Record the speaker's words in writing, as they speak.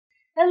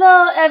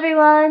Hello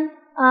everyone.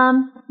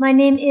 My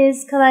name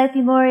is Calliope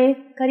Mori,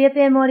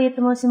 Calliope Mori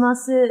と申しま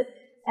す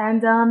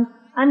and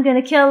I'm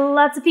gonna kill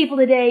lots of people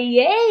today.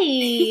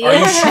 Yay! Are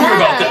you sure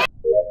about that?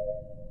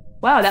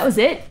 Wow, that was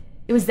it?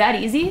 It was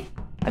that easy?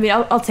 I mean,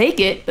 I'll take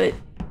it, but...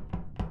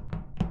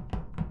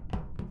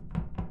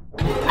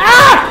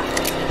 Ah!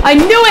 I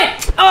knew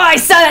it! Oh, I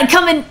saw that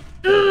coming!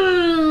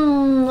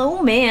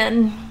 Oh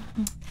man.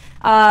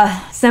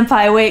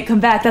 Senpai, wait,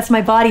 come back. That's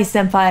my body,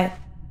 Senpai.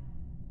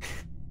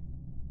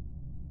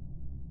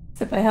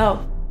 Senpai, help.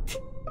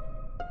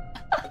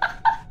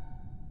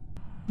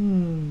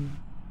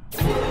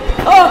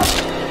 Oh!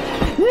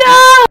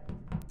 No!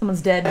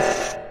 Someone's dead.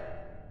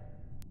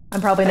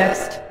 I'm probably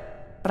next.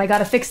 But I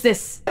gotta fix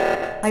this.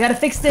 I gotta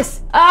fix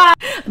this. Ah!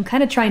 I'm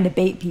kind of trying to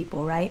bait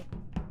people, right?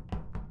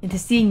 Into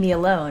seeing me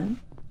alone.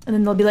 And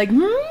then they'll be like,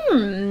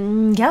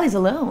 Calli's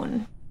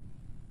alone.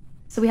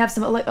 So we have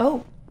some, like,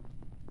 oh.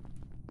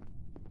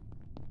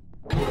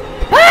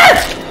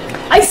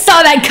 Ah! I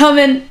saw that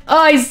coming. Oh,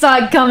 I saw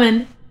it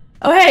coming.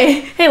 Oh, hey.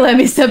 Hey,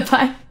 Lemmy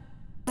Senpai.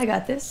 I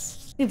got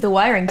this. Leave the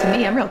wiring to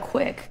me. I'm real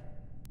quick.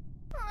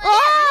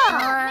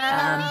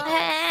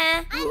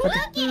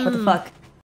 What the fuck?